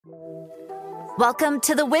Welcome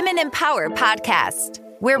to the Women Empower podcast,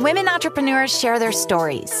 where women entrepreneurs share their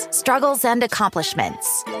stories, struggles, and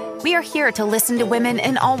accomplishments. We are here to listen to women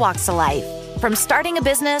in all walks of life, from starting a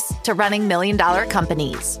business to running million-dollar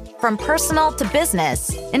companies, from personal to business,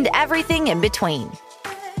 and everything in between.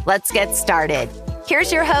 Let's get started.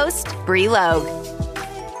 Here's your host, Brie Logue.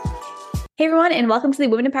 Hey everyone, and welcome to the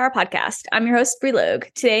Women Empower podcast. I'm your host, Brie Logue.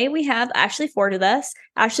 Today we have Ashley Ford with us.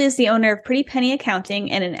 Ashley is the owner of Pretty Penny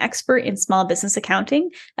Accounting and an expert in small business accounting,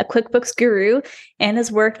 a QuickBooks guru, and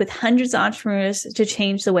has worked with hundreds of entrepreneurs to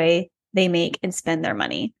change the way they make and spend their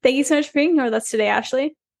money. Thank you so much for being here with us today,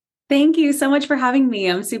 Ashley. Thank you so much for having me.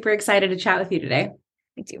 I'm super excited to chat with you today.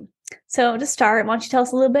 Thank you. So to start, why don't you tell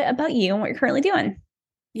us a little bit about you and what you're currently doing?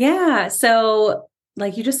 Yeah. So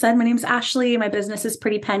like you just said, my name's Ashley. My business is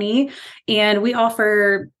Pretty Penny, and we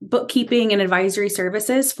offer bookkeeping and advisory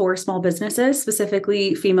services for small businesses,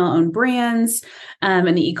 specifically female-owned brands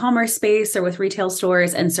in the e-commerce space or with retail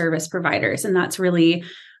stores and service providers. And that's really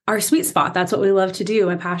our sweet spot. That's what we love to do.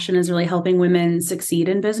 My passion is really helping women succeed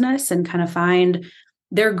in business and kind of find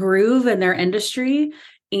their groove in their industry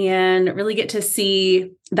and really get to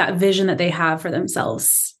see that vision that they have for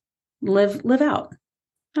themselves live out.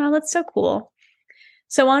 Oh, that's so cool.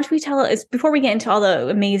 So why don't we tell us, before we get into all the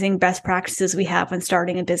amazing best practices we have when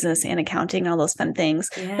starting a business and accounting, all those fun things,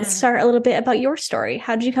 Let's start a little bit about your story.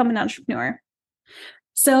 How did you become an entrepreneur?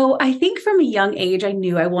 So I think from a young age, I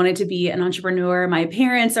knew I wanted to be an entrepreneur. My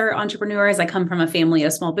parents are entrepreneurs. I come from a family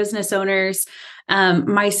of small business owners.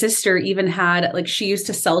 My sister even she used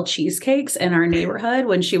to sell cheesecakes in our neighborhood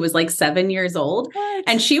when she was like 7 years old. What?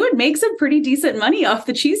 And she would make some pretty decent money off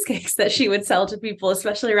the cheesecakes that she would sell to people,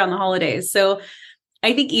 especially around the holidays. So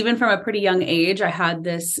I think even from a pretty young age, I had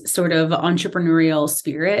this sort of entrepreneurial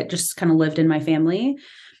spirit just kind of lived in my family.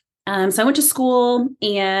 So I went to school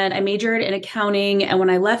and I majored in accounting. And when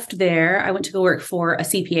I left there, I went to go work for a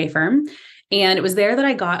CPA firm. And it was there that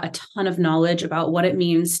I got a ton of knowledge about what it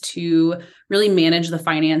means to really manage the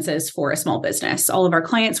finances for a small business. All of our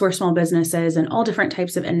clients were small businesses in all different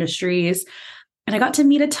types of industries. And I got to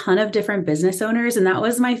meet a ton of different business owners. And that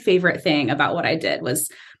was my favorite thing about what I did, was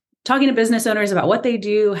talking to business owners about what they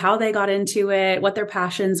do, how they got into it, what their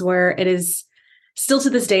passions were. It is still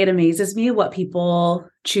to this day, it amazes me what people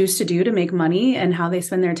choose to do to make money and how they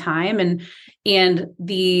spend their time and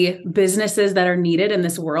the businesses that are needed in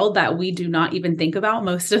this world that we do not even think about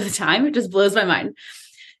most of the time. It just blows my mind.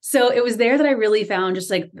 So it was there that I really found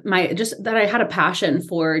that I had a passion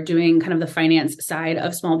for doing kind of the finance side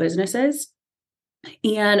of small businesses.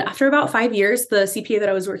 And after about 5 years, the CPA that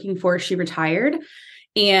I was working for, she retired.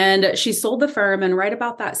 And she sold the firm. And right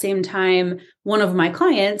about that same time, one of my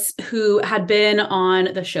clients who had been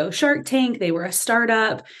on the show Shark Tank, they were a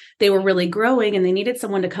startup, they were really growing and they needed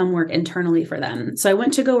someone to come work internally for them. So I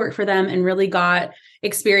went to go work for them and really got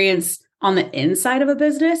experience on the inside of a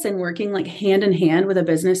business and working like hand in hand with a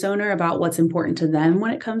business owner about what's important to them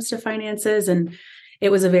when it comes to finances. And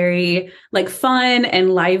it was a very fun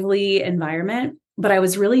and lively environment. But I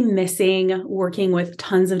was really missing working with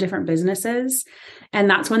tons of different businesses. And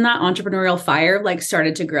that's when that entrepreneurial fire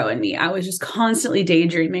started to grow in me. I was just constantly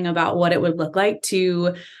daydreaming about what it would look like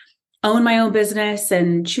to own my own business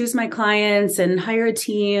and choose my clients and hire a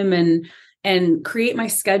team and create my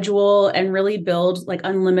schedule and really build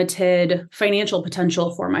unlimited financial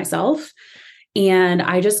potential for myself. And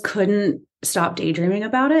I just couldn't stop daydreaming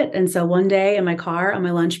about it. And so one day in my car on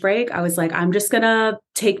my lunch break, I was like, I'm just going to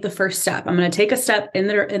take the first step. I'm going to take a step in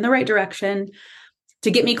the right direction to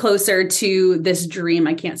get me closer to this dream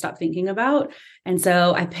I can't stop thinking about. And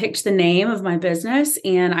so I picked the name of my business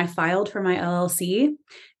and I filed for my LLC.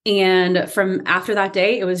 And from after that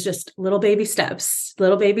day, it was just little baby steps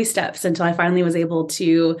until I finally was able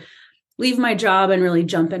to leave my job and really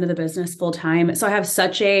jump into the business full time. So I have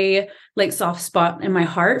such a soft spot in my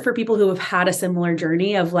heart for people who have had a similar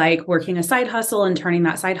journey of working a side hustle and turning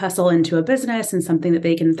that side hustle into a business and something that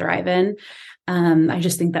they can thrive in. I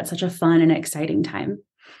just think that's such a fun and exciting time.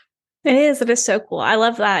 It is. It is so cool. I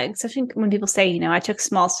love that, especially when people say, I took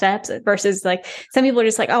small steps versus some people are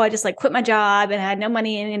just I just quit my job and I had no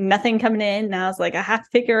money and nothing coming in. And I was I have to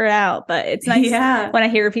figure it out. But it's nice when I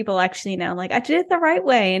hear people actually, I did it the right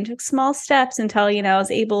way and took small steps until, I was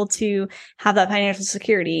able to have that financial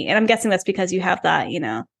security. And I'm guessing that's because you have that,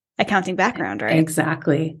 accounting background, right?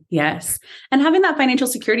 Exactly. Yes. And having that financial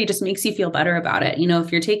security just makes you feel better about it.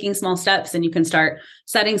 If you're taking small steps and you can start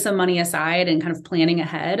setting some money aside and kind of planning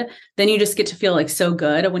ahead, then you just get to feel so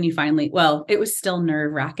good when you finally, it was still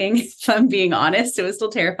nerve-wracking, if I'm being honest. It was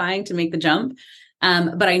still terrifying to make the jump.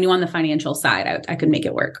 But I knew on the financial side, I could make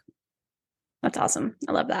it work. That's awesome.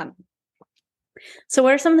 I love that. So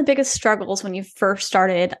what are some of the biggest struggles when you first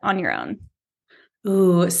started on your own?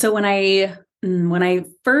 Ooh, so when I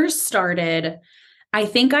first started, I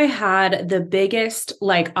think I had the biggest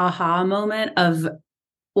like aha moment of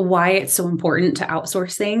why it's so important to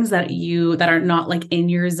outsource things that are not like in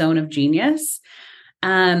your zone of genius.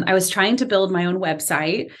 I was trying to build my own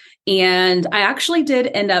website, and I actually did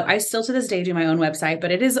end up, I still to this day do my own website,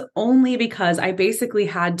 but it is only because I basically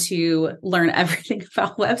had to learn everything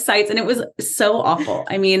about websites, and it was so awful.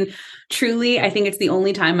 I mean, truly, I think it's the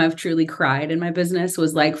only time I've truly cried in my business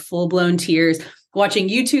was like full blown tears watching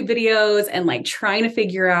YouTube videos and like trying to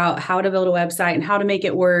figure out how to build a website and how to make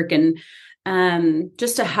it work. And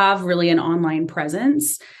just to have really an online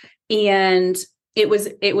presence. And it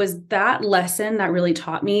was that lesson that really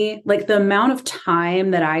taught me like the amount of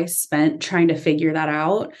time that I spent trying to figure that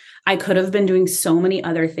out. I could have been doing so many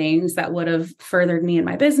other things that would have furthered me in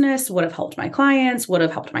my business, would have helped my clients, would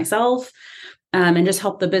have helped myself, and just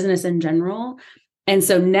helped the business in general. And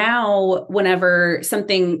so now whenever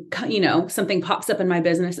something pops up in my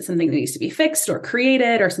business, it's something that needs to be fixed or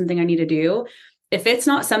created or something I need to do. If it's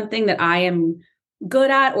not something that I am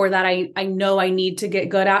good at or that I know I need to get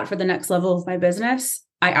good at for the next level of my business,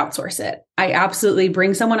 I outsource it. I absolutely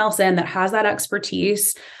bring someone else in that has that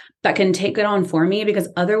expertise that can take it on for me, because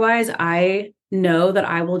otherwise I know that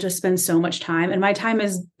I will just spend so much time, and my time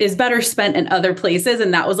is better spent in other places.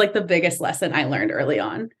 And that was like the biggest lesson I learned early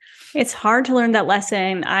on. It's hard to learn that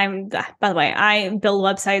lesson. By the way, I build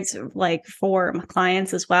websites like for my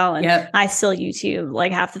clients as well. And I still YouTube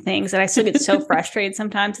like half the things, and I still get so frustrated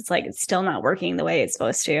sometimes. It's like, it's still not working the way it's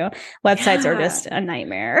supposed to. Websites are just a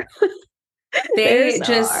nightmare. They're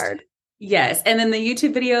so hard. Yes. And then the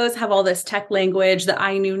YouTube videos have all this tech language that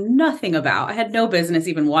I knew nothing about. I had no business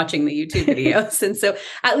even watching the YouTube videos. And so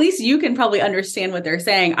at least you can probably understand what they're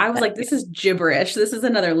saying. I was like, this is gibberish. This is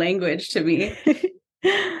another language to me.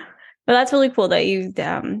 But that's really cool that you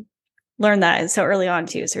learned that so early on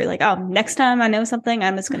too. So you're like, oh, next time I know something,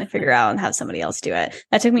 I'm just going to figure out and have somebody else do it.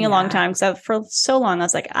 That took me a long time. So for so long, I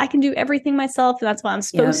was like, I can do everything myself. And that's why I'm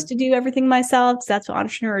supposed to do everything myself. That's what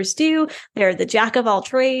entrepreneurs do. They're the jack of all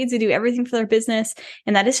trades. They do everything for their business.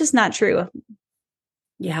 And that is just not true.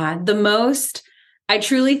 Yeah. I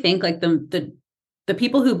truly think like the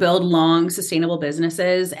people who build long, sustainable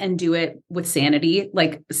businesses and do it with sanity,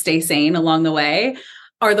 like stay sane along the way,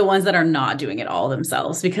 are the ones that are not doing it all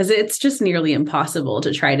themselves, because it's just nearly impossible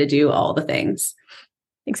to try to do all the things.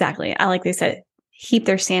 Exactly. I like they said, keep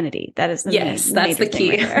their sanity. That is that's the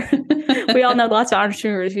key. Right. We all know lots of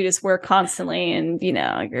entrepreneurs who just work constantly, and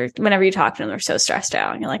whenever you talk to them, they're so stressed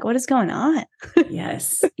out, and you're like, what is going on?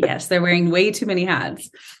 Yes. They're wearing way too many hats.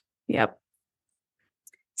 Yep.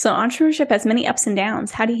 So entrepreneurship has many ups and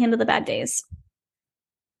downs. How do you handle the bad days?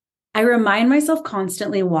 I remind myself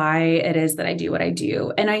constantly why it is that I do what I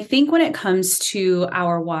do. And I think when it comes to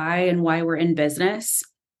our why and why we're in business,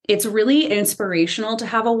 it's really inspirational to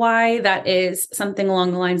have a why that is something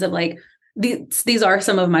along the lines of like, these are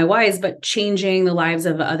some of my whys, but changing the lives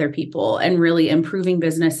of other people and really improving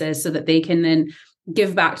businesses so that they can then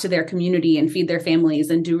give back to their community and feed their families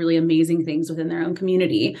and do really amazing things within their own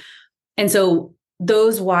community. And so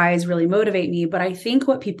those whys really motivate me. But I think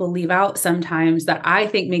what people leave out sometimes that I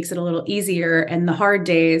think makes it a little easier in the hard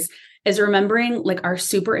days is remembering like our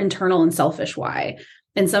super internal and selfish why.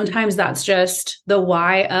 And sometimes that's just the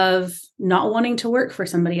why of not wanting to work for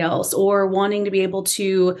somebody else, or wanting to be able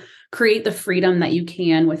to create the freedom that you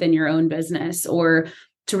can within your own business, or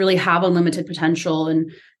to really have unlimited potential.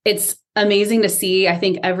 And it's amazing to see. I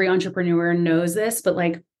think every entrepreneur knows this, but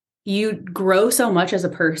like, you grow so much as a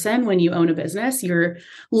person when you own a business. You're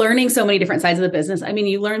learning so many different sides of the business. I mean,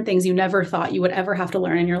 you learn things you never thought you would ever have to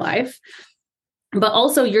learn in your life. But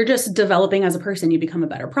also you're just developing as a person. You become a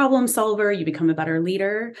better problem solver. You become a better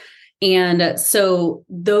leader. And so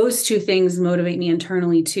those two things motivate me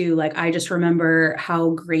internally too. Like, I just remember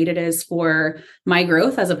how great it is for my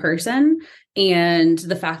growth as a person, and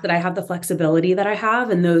the fact that I have the flexibility that I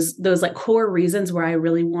have, and those like core reasons where I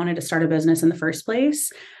really wanted to start a business in the first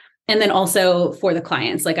place. And then also for the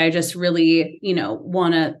clients, like I just really,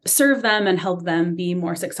 want to serve them and help them be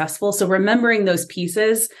more successful. So remembering those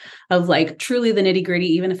pieces of like truly the nitty gritty,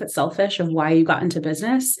 even if it's selfish, of why you got into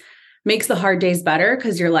business, makes the hard days better,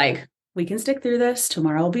 because you're like, we can stick through this.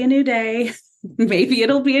 Tomorrow will be a new day. Maybe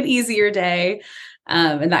it'll be an easier day.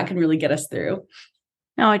 And that can really get us through.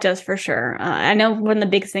 No, it does for sure. I know one of the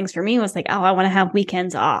biggest things for me was like, oh, I want to have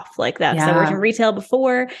weekends off like that. So I worked in retail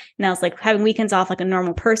before, and I was like having weekends off like a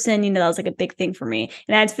normal person. That was like a big thing for me.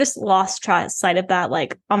 And I just lost sight of that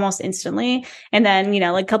like almost instantly. And then,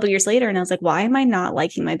 like a couple of years later, and I was like, why am I not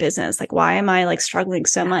liking my business? Like, why am I like struggling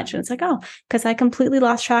so much? And it's like, oh, because I completely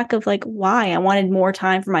lost track of like why I wanted more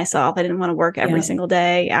time for myself. I didn't want to work every single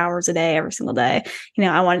day, hours a day, every single day.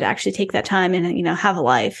 I wanted to actually take that time and, have a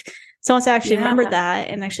life. So once I actually remembered that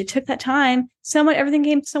and actually took that time, everything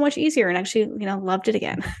came so much easier and actually, loved it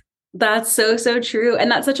again. That's so, so true. And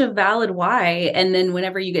that's such a valid why. And then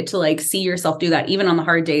whenever you get to like see yourself do that, even on the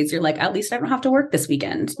hard days, you're like, at least I don't have to work this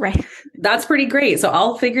weekend. Right. That's pretty great. So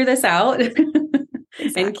I'll figure this out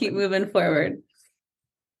and keep moving forward.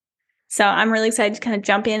 So I'm really excited to kind of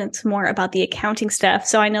jump in into more about the accounting stuff.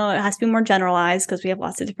 So I know it has to be more generalized because we have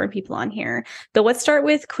lots of different people on here. But let's start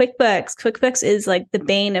with QuickBooks. QuickBooks is like the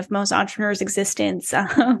bane of most entrepreneurs' existence.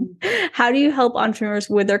 How do you help entrepreneurs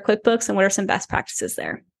with their QuickBooks, and what are some best practices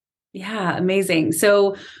there? Yeah, amazing.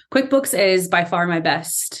 So QuickBooks is by far my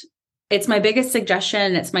best. It's my biggest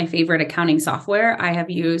suggestion. It's my favorite accounting software. I have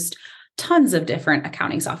used tons of different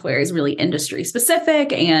accounting softwares, really industry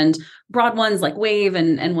specific and broad ones like Wave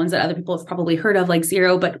and ones that other people have probably heard of like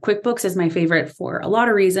Xero. But QuickBooks is my favorite for a lot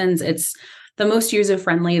of reasons. It's the most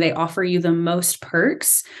user-friendly. They offer you the most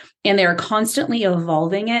perks, and they're constantly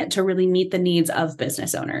evolving it to really meet the needs of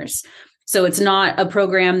business owners. So it's not a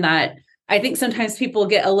program that I think sometimes people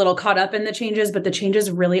get a little caught up in the changes, but the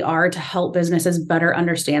changes really are to help businesses better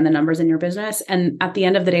understand the numbers in your business. And at the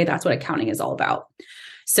end of the day, that's what accounting is all about.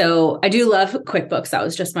 So I do love QuickBooks. That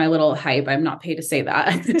was just my little hype. I'm not paid to say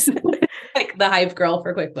that. Like the hype girl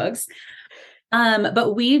for QuickBooks.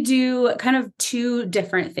 But we do kind of two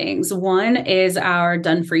different things. One is our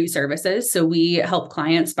done for you services. So we help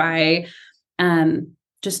clients by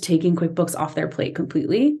just taking QuickBooks off their plate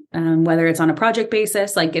completely, whether it's on a project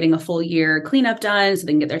basis, like getting a full year cleanup done so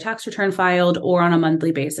they can get their tax return filed, or on a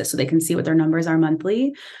monthly basis so they can see what their numbers are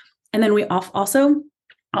monthly. And then we also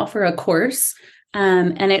offer a course.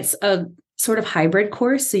 And it's a sort of hybrid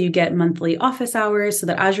course. So you get monthly office hours so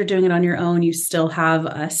that as you're doing it on your own, you still have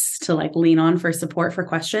us to like lean on for support for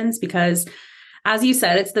questions, because as you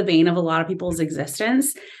said, it's the bane of a lot of people's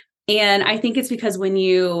existence. And I think it's because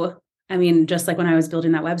just like when I was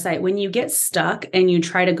building that website, when you get stuck and you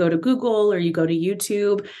try to go to Google or you go to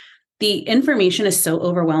YouTube, the information is so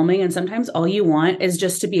overwhelming. And sometimes all you want is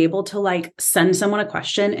just to be able to like send someone a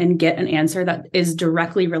question and get an answer that is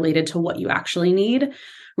directly related to what you actually need,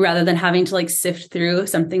 rather than having to like sift through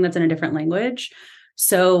something that's in a different language.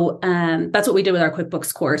 So that's what we did with our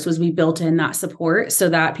QuickBooks course, was we built in that support so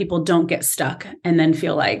that people don't get stuck and then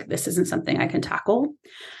feel like this isn't something I can tackle.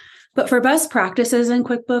 But for best practices in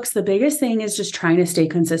QuickBooks, the biggest thing is just trying to stay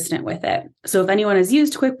consistent with it. So if anyone has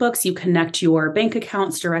used QuickBooks, you connect your bank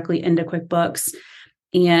accounts directly into QuickBooks.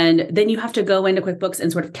 And then you have to go into QuickBooks and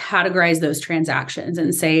sort of categorize those transactions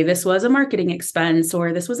and say, this was a marketing expense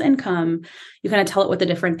or this was income. You kind of tell it what the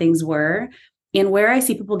different things were. And where I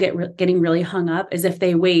see people getting really hung up is if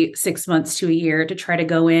they wait 6 months to a year to try to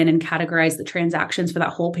go in and categorize the transactions for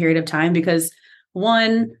that whole period of time, because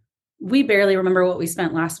one, we barely remember what we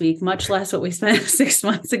spent last week, much less what we spent 6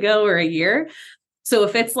 months ago or a year. So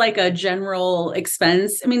if it's like a general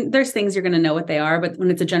expense, there's things you're going to know what they are, but when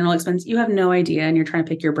it's a general expense, you have no idea. And you're trying to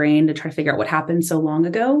pick your brain to try to figure out what happened so long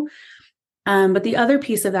ago. But the other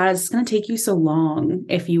piece of that is it's going to take you so long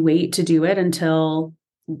if you wait to do it until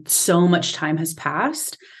so much time has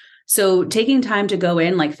passed. So taking time to go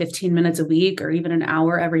in like 15 minutes a week or even an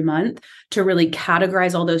hour every month to really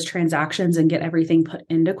categorize all those transactions and get everything put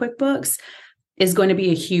into QuickBooks is going to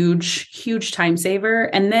be a huge, huge time saver.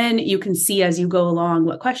 And then you can see as you go along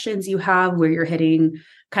what questions you have, where you're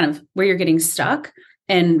getting stuck,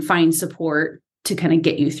 and find support to kind of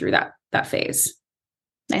get you through that phase.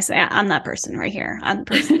 Nice. Yeah, I'm that person right here. I'm the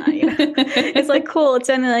person that, it's like, cool. It's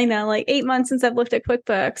been, like 8 months since I've looked at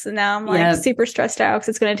QuickBooks, and now I'm like super stressed out because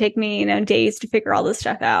it's going to take me, days to figure all this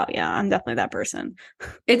stuff out. Yeah, I'm definitely that person.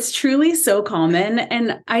 It's truly so common.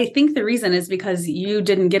 And I think the reason is because you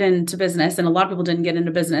didn't get into business, and a lot of people didn't get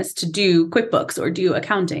into business to do QuickBooks or do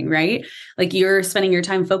accounting, right? Like you're spending your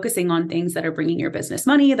time focusing on things that are bringing your business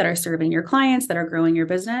money, that are serving your clients, that are growing your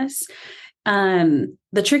business.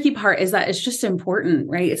 The tricky part is that it's just important,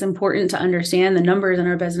 right? It's important to understand the numbers in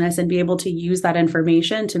our business and be able to use that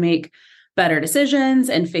information to make better decisions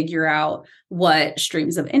and figure out what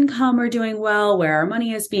streams of income are doing well, where our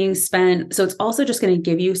money is being spent. So it's also just going to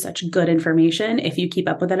give you such good information if you keep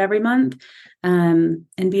up with it every month, and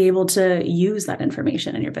be able to use that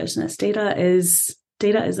information in your business. Data is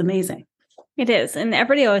amazing. It is. And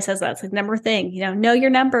everybody always says that. It's like number thing, know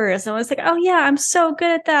your numbers. And I was like, oh yeah, I'm so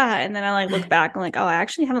good at that. And then I like look back and like, oh, I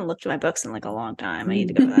actually haven't looked at my books in like a long time. I need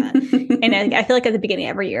to go to that. And I feel like at the beginning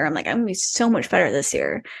of every year, I'm like, I'm gonna be so much better this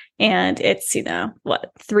year. And it's,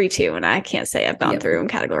 3-2. And I can't say I've gone through and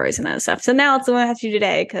categories and that stuff. So now it's what I have to do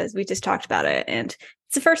today because we just talked about it. And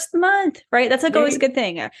it's the first of the month, right? That's like always a good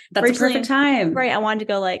thing. That's a perfect time. Right. I wanted to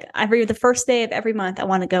go like every the first day of every month, I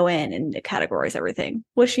want to go in and categorize everything,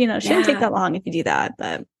 which, shouldn't take that long if you do that.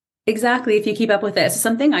 But exactly. If you keep up with it. So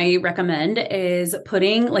something I recommend is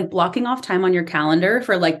blocking off time on your calendar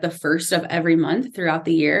for like the first of every month throughout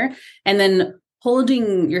the year. And then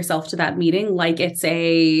holding yourself to that meeting like it's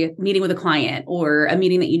a meeting with a client or a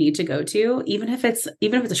meeting that you need to go to, even if it's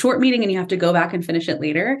a short meeting and you have to go back and finish it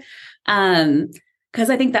later. Because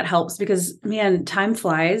I think that helps because, man, time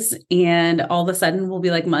flies and all of a sudden we'll be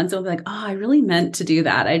like months and we'll be like, oh, I really meant to do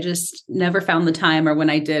that. I just never found the time. Or when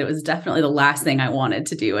I did, it was definitely the last thing I wanted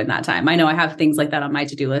to do in that time. I know I have things like that on my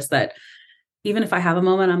to-do list that even if I have a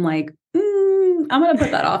moment, I'm like, I'm going to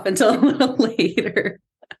put that off until a little later.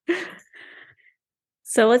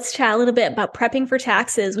 So let's chat a little bit about prepping for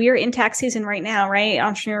taxes. We are in tax season right now, right?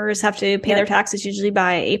 Entrepreneurs have to pay their taxes usually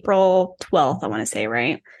by April 12th, I want to say,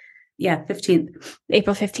 right? Yeah, 15th.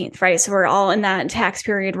 April 15th, right? So we're all in that tax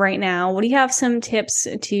period right now. What do you have some tips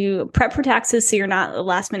to prep for taxes so you're not a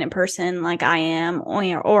last minute person like I am,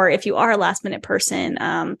 or if you are a last minute person,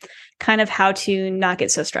 kind of how to not get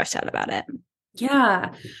so stressed out about it?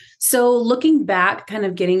 Yeah. So looking back, kind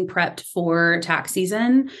of getting prepped for tax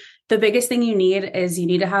season, the biggest thing you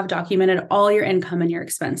need to have documented all your income and your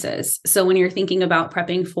expenses. So when you're thinking about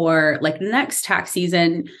prepping for like next tax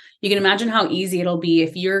season, you can imagine how easy it'll be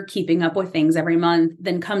if you're keeping up with things every month.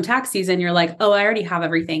 Then come tax season, you're like, oh, I already have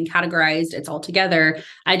everything categorized. It's all together.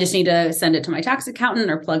 I just need to send it to my tax accountant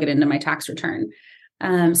or plug it into my tax return.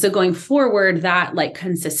 So going forward, that like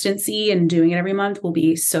consistency and doing it every month will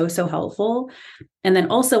be so, so helpful. And then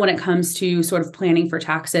also when it comes to sort of planning for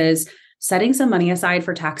taxes, setting some money aside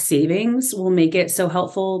for tax savings will make it so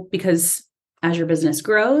helpful because as your business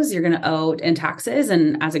grows, you're going to owe in taxes.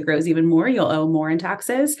 And as it grows even more, you'll owe more in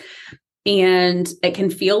taxes. And it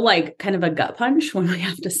can feel like kind of a gut punch when we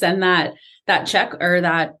have to send that check or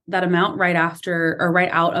that amount right after or right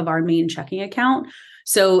out of our main checking account.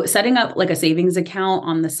 So setting up like a savings account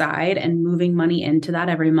on the side and moving money into that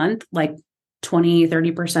every month, like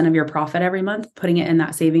 20-30% of your profit every month, putting it in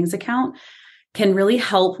that savings account can really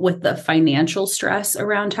help with the financial stress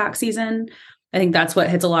around tax season. I think that's what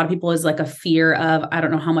hits a lot of people is like a fear of, I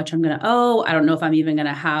don't know how much I'm going to owe. I don't know if I'm even going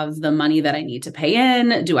to have the money that I need to pay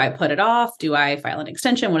in. Do I put it off? Do I file an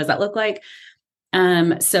extension? What does that look like?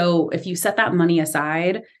 So if you set that money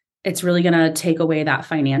aside, it's really going to take away that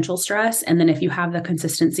financial stress. And then if you have the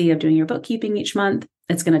consistency of doing your bookkeeping each month,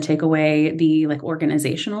 it's going to take away the like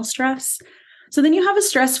organizational stress. So then you have a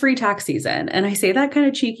stress-free tax season. And I say that kind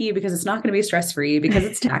of cheeky because it's not going to be stress-free because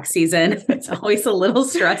it's tax season. It's always a little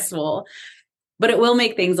stressful, but it will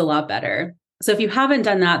make things a lot better. So if you haven't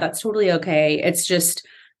done that, that's totally okay. It's just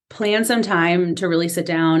plan some time to really sit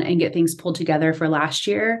down and get things pulled together for last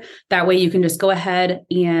year. That way you can just go ahead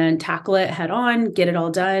and tackle it head on, get it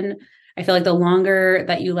all done. I feel like the longer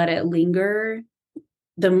that you let it linger,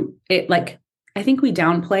 I think we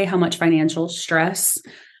downplay how much financial stress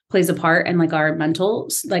plays a part in like our mental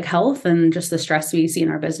like health and just the stress we see in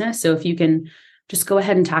our business. So if you can just go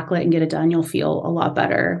ahead and tackle it and get it done, you'll feel a lot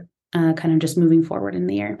better kind of just moving forward in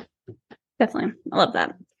the year. Definitely. I love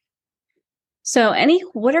that. So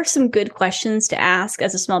what are some good questions to ask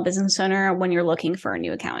as a small business owner when you're looking for a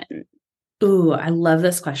new accountant? Ooh, I love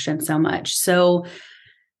this question so much. So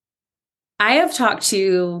I have talked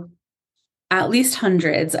to at least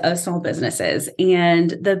hundreds of small businesses. And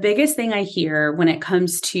the biggest thing I hear when it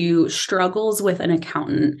comes to struggles with an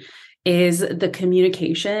accountant is the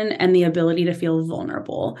communication and the ability to feel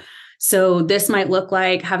vulnerable. So this might look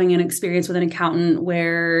like having an experience with an accountant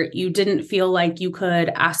where you didn't feel like you could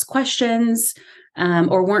ask questions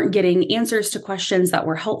or weren't getting answers to questions that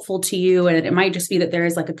were helpful to you. And it might just be that there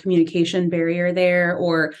is like a communication barrier there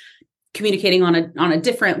or communicating on a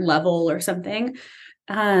different level or something.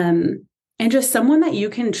 And just someone that you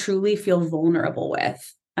can truly feel vulnerable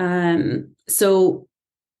with. So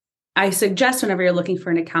I suggest whenever you're looking for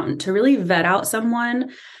an accountant to really vet out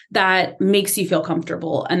someone that makes you feel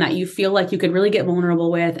comfortable and that you feel like you could really get vulnerable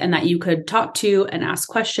with and that you could talk to and ask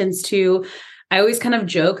questions to. I always kind of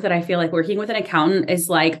joke that I feel like working with an accountant is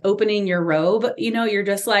like opening your robe. You're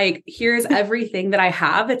just like, here's everything that I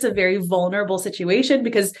have. It's a very vulnerable situation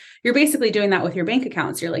because you're basically doing that with your bank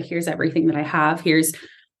accounts. You're like, here's everything that I have. Here's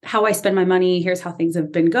how I spend my money. Here's how things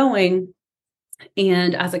have been going.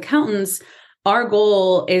 And as accountants, our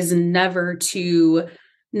goal is never to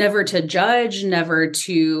judge,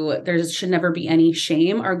 there should never be any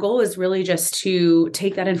shame. Our goal is really just to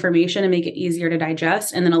take that information and make it easier to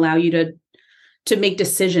digest and then allow you to make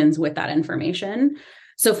decisions with that information.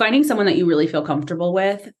 So finding someone that you really feel comfortable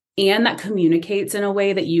with and that communicates in a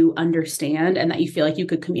way that you understand and that you feel like you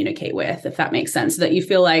could communicate with, if that makes sense, so that you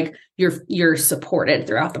feel like you're supported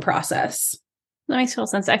throughout the process. That makes total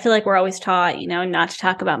sense. I feel like we're always taught, not to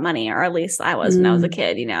talk about money, or at least I was when I was a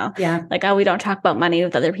kid, Yeah. Like, oh, we don't talk about money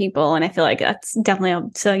with other people. And I feel like that's definitely,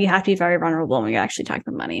 so you have to be very vulnerable when you're actually talking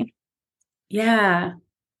about money. Yeah.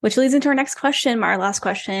 Which leads into our next question, our last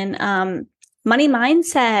question. Money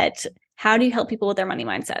mindset. How do you help people with their money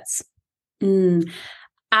mindsets?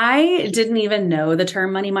 I didn't even know the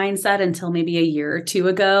term money mindset until maybe a year or two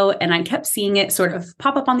ago. And I kept seeing it sort of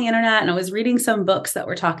pop up on the internet. And I was reading some books that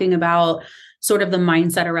were talking about sort of the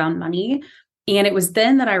mindset around money. And it was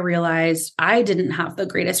then that I realized I didn't have the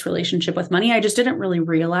greatest relationship with money. I just didn't really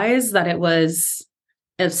realize that it was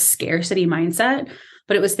a scarcity mindset.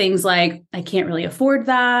 But it was things like, I can't really afford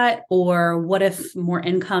that, or what if more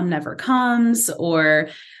income never comes, or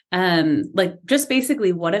like just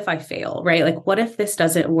basically, what if I fail, right? Like, what if this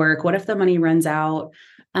doesn't work? What if the money runs out?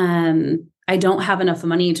 I don't have enough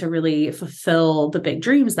money to really fulfill the big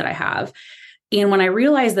dreams that I have. And when I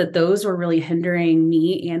realized that those were really hindering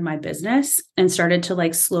me and my business, and started to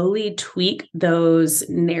like slowly tweak those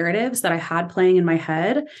narratives that I had playing in my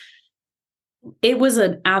head, it was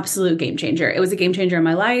an absolute game changer. It was a game changer in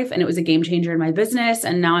my life, and it was a game changer in my business.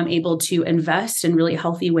 And now I'm able to invest in really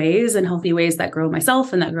healthy ways that grow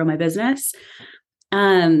myself and that grow my business.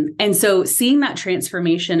 And so seeing that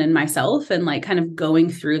transformation in myself and like kind of going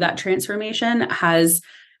through that transformation has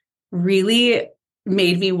really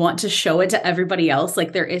made me want to show it to everybody else.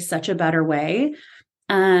 Like, there is such a better way.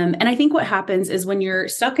 And I think what happens is when you're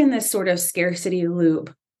stuck in this sort of scarcity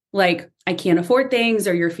loop, like, I can't afford things,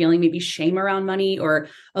 or you're feeling maybe shame around money, or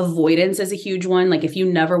avoidance is a huge one. Like, if you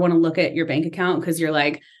never want to look at your bank account because you're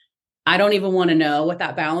like, I don't even want to know what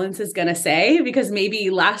that balance is going to say, because maybe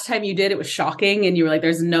last time you did, it was shocking and you were like,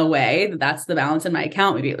 there's no way that that's the balance in my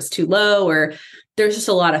account. Maybe it was too low, or there's just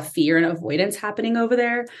a lot of fear and avoidance happening over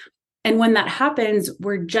there. And when that happens,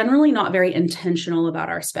 we're generally not very intentional about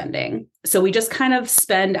our spending. So we just kind of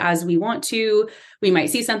spend as we want to. We might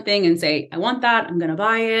see something and say, I want that, I'm going to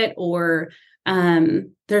buy it. Or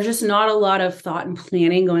there's just not a lot of thought and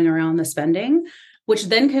planning going around the spending, which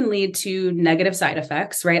then can lead to negative side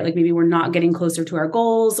effects, right? Like, maybe we're not getting closer to our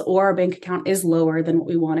goals, or our bank account is lower than what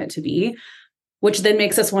we want it to be, which then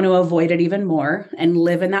makes us want to avoid it even more and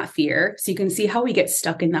live in that fear. So you can see how we get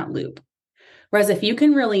stuck in that loop. Whereas if you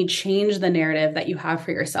can really change the narrative that you have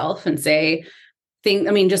for yourself and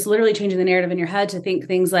just literally changing the narrative in your head to think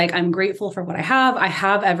things like, I'm grateful for what I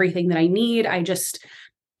have everything that I need. I just,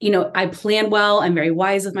 I plan well. I'm very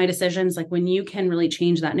wise with my decisions. Like, when you can really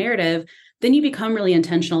change that narrative, then you become really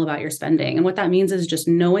intentional about your spending. And what that means is just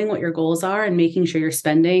knowing what your goals are and making sure your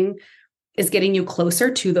spending is getting you closer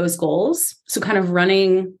to those goals. So kind of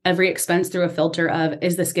running every expense through a filter of,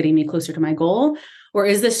 is this getting me closer to my goal? Or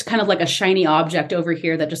is this kind of like a shiny object over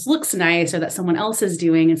here that just looks nice, or that someone else is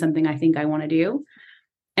doing and something I think I want to do?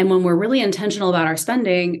 And when we're really intentional about our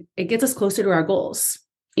spending, it gets us closer to our goals.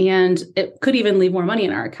 And it could even leave more money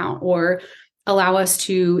in our account, or allow us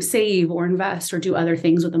to save or invest or do other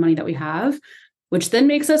things with the money that we have, which then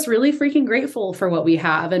makes us really freaking grateful for what we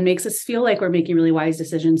have and makes us feel like we're making really wise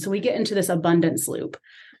decisions. So we get into this abundance loop.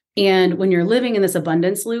 And when you're living in this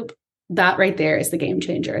abundance loop, that right there is the game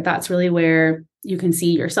changer. That's really where you can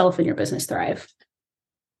see yourself and your business thrive.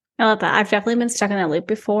 I love that. I've definitely been stuck in that loop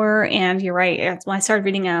before. And you're right. When I started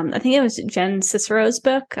reading, I think it was Jen Sicero's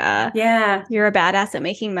book. You're a Badass at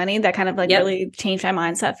Making Money. That kind of really changed my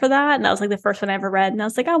mindset for that. And that was like the first one I ever read. And I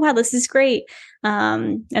was like, oh, wow, this is great.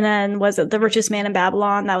 And then was it The Richest Man in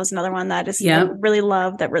Babylon? That was another one that I just really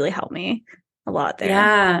loved, that really helped me a lot there.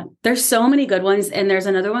 Yeah, there's so many good ones. And there's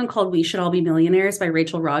another one called We Should All Be Millionaires by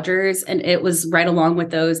Rachel Rodgers. And it was right along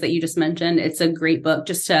with those that you just mentioned. It's a great book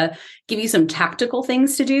just to give you some tactical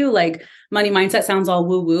things to do. Like, money mindset sounds all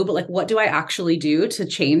woo woo, but like, what do I actually do to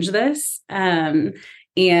change this? Reading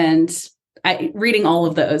all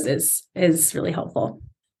of those is really helpful.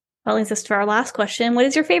 That leads us to our last question. What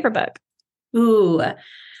is your favorite book? Ooh,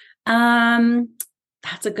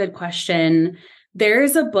 that's a good question.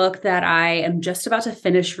 There's a book that I am just about to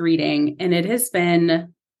finish reading, and it has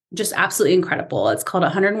been just absolutely incredible. It's called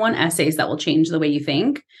 101 Essays That Will Change the Way You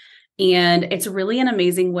Think. And it's really an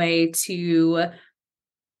amazing way to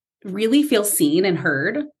really feel seen and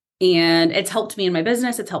heard. And it's helped me in my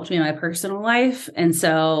business. It's helped me in my personal life. And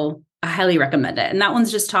so I highly recommend it. And that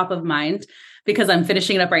one's just top of mind. because I'm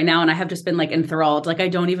finishing it up right now and I have just been like enthralled. Like I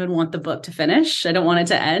don't even want the book to finish. I don't want it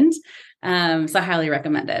to end. So I highly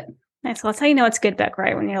recommend it. Nice. Well, that's how you know it's a good book,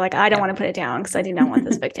 right? When you're like, I don't want to put it down because I do not want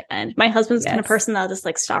this book to end. My husband's the kind of person that'll just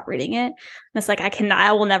like stop reading it. And it's like,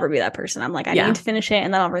 I will never be that person. I'm like, I need to finish it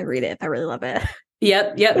and then I'll reread it if I really love it.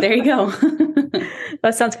 Yep. There you go.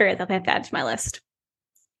 That sounds great. I'll have to add to my list.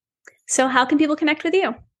 So how can people connect with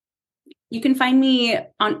you? You can find me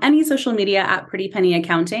on any social media at Pretty Penny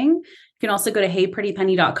Accounting. You can also go to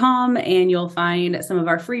heyprettypenny.com and you'll find some of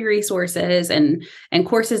our free resources and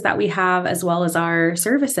courses that we have, as well as our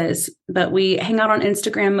services. But we hang out on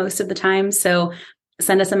Instagram most of the time. So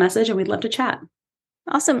send us a message and we'd love to chat.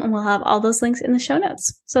 Awesome. And we'll have all those links in the show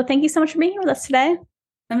notes. So thank you so much for being here with us today.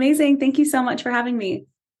 Amazing. Thank you so much for having me.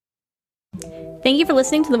 Thank you for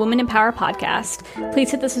listening to the Women in Power podcast.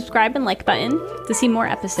 Please hit the subscribe and like button to see more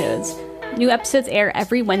episodes. New episodes air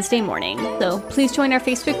every Wednesday morning, so please join our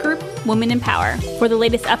Facebook group, Women in Power, for the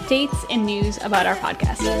latest updates and news about our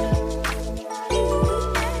podcast.